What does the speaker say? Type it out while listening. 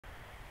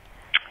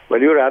Well,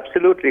 you're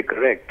absolutely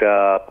correct.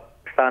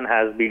 Pakistan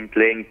has been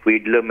playing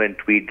Tweedledum and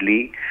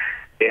Tweedlee.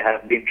 They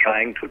have been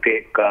trying to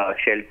take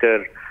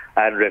shelter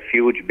and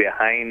refuge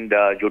behind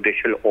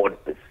judicial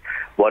orders.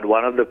 But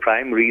one of the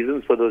prime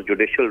reasons for those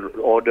judicial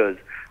orders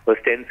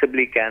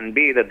ostensibly can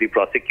be that the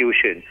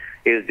prosecution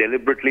is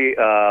deliberately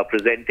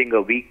presenting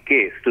a weak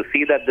case to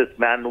see that this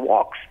man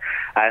walks.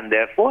 And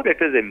therefore, it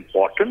is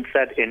important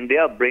that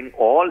India bring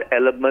all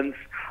elements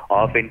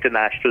of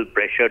international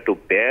pressure to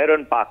bear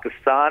on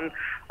Pakistan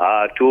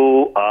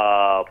to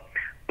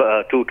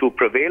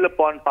prevail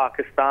upon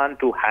Pakistan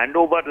to hand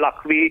over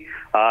Lakhvi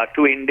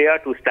to India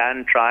to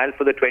stand trial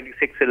for the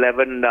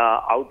 26/11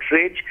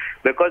 outrage,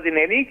 because in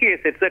any case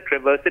it's a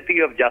travesty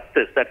of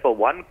justice that for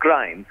one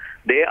crime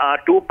there are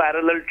two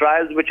parallel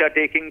trials which are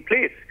taking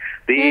place.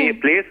 The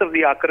place of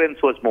the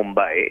occurrence was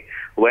Mumbai,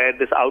 where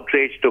this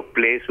outrage took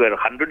place, where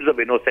hundreds of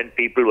innocent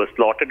people were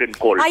slaughtered in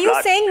cold blood. Are you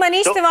saying,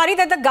 Manish Tiwari,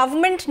 that the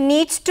government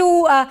needs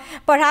to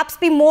perhaps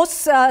be more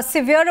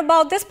severe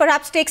about this,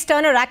 perhaps take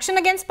sterner action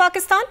against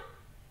Pakistan?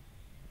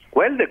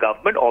 Well, the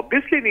government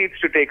obviously needs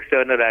to take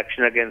sterner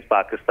action against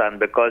Pakistan,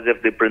 because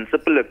if the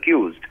principal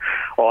accused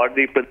or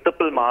the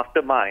principal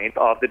mastermind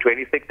of the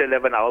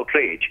 26/11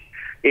 outrage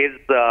is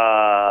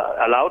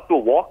allowed to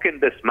walk in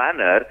this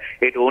manner,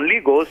 it only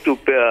goes to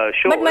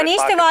show. But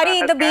Manish Tiwari,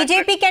 the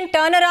BJP can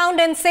turn around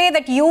and say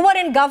that you were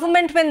in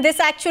government when this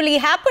actually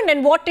happened,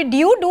 and what did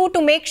you do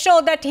to make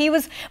sure that he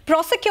was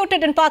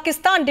prosecuted in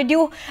Pakistan? Did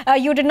you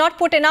did not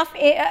put enough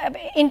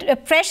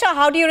pressure?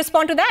 How do you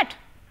respond to that?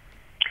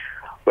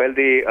 Well,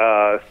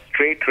 the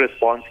straight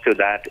response to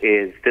that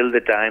is, till the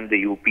time the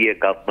UPA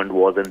government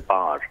was in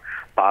power,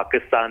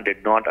 Pakistan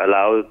did not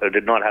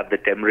have the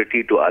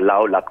temerity to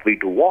allow Lakhvi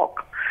to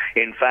walk.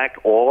 In fact,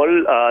 all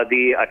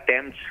the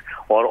attempts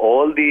or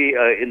all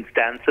the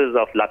instances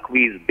of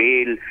Lakhvi's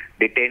bail,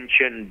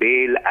 detention,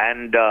 bail,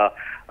 and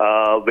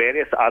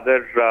various other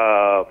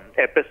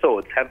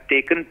episodes have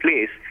taken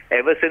place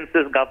ever since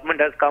this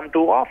government has come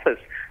to office.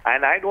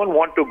 And I don't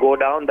want to go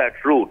down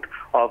that route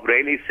of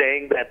really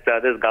saying that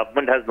this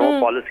government has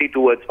no policy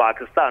towards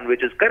Pakistan,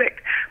 which is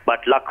correct.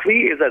 But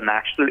Lakhvi is a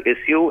national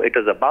issue. It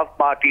is above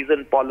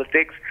partisan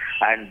politics,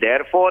 and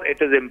therefore it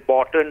is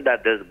important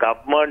that this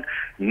government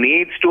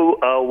needs to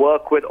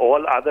work with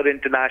all other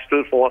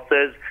international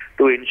forces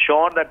to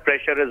ensure that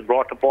pressure is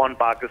brought upon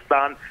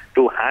Pakistan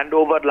to hand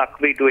over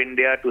Lakhvi to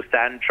India to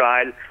stand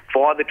trial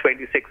for the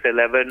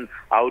 26/11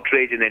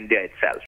 outrage in India itself.